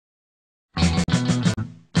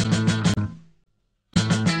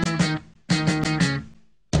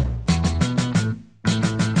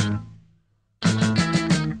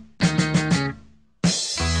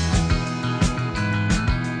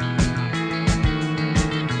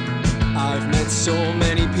so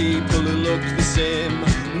many people who look the same.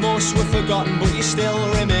 Most were forgotten but you still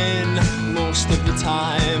remain. Most of the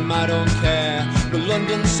time I don't care, but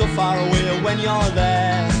London's so far away when you're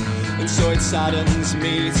there. And so it saddens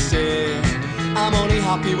me to say I'm only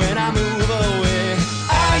happy when I move away.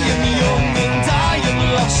 I am young and I am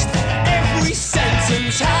lost, every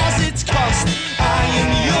sentence has its cost. I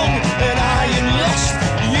am young and I am lost,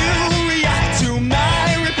 you react to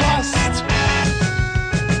my riposte.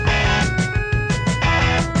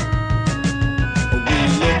 We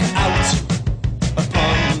look out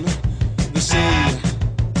upon the sea.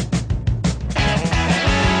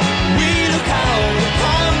 We look out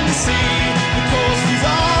upon the sea, the coast is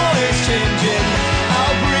always changing.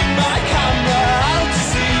 I'll bring my camera out to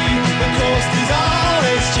sea, the coast is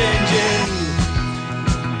always changing.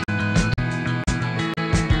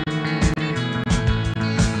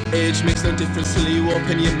 Age makes no difference till you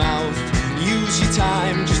open your mouth. Use your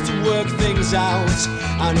time just to work things out.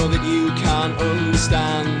 I know that you can't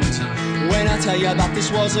understand when I tell you that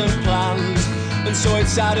this wasn't planned. And so it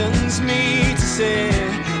saddens me to say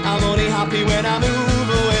I'm only happy when I move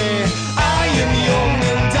away. I am young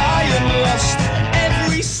and I am lost,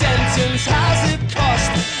 every sentence has its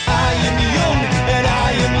cost. I am young and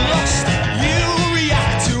I am lost, you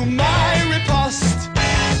react to my riposte.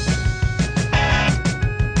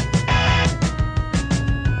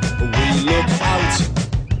 We look out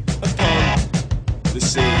upon the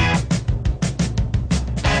sea.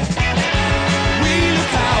 We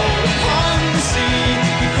look out upon the sea,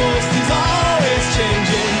 the coast is always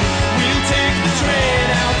changing. We'll take the train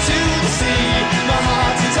out to the sea, my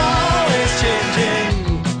heart is always changing.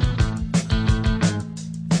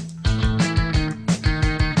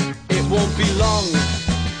 It won't be long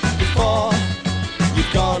before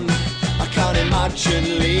you're gone, I can't imagine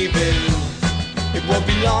leaving. It won't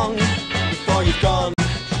be long before you've gone,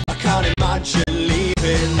 I can't imagine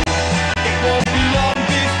leaving. It won't be long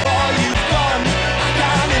before you've gone, I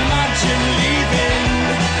can't imagine leaving.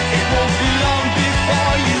 It won't be long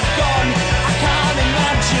before you've gone, I can't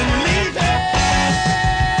imagine leaving.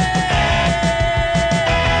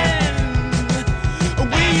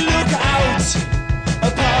 We look out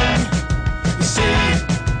upon the sea.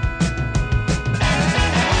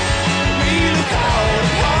 We look out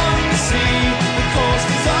upon the sea, the coast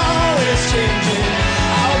is always changing.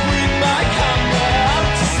 I'll bring my camera out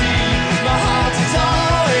to sea, my heart is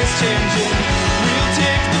always changing. We'll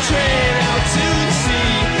take the train out to the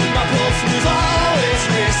sea, my pulse is always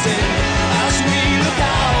racing. As we look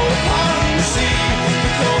out upon the sea,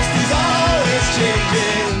 the coast is always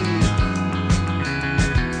changing.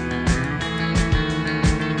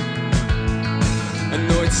 I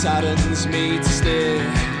know it saddens me to stay,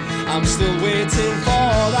 I'm still waiting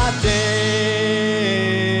for that day.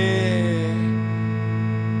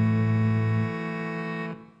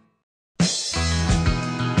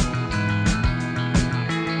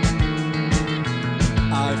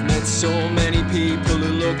 I've met so many people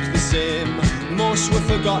who look the same. Most were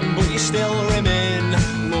forgotten but you still remain.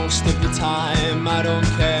 Most of the time I don't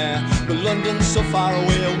care, but London's so far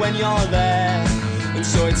away when you're there. And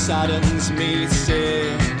so it saddens me to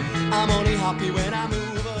say I'm only happy when I move.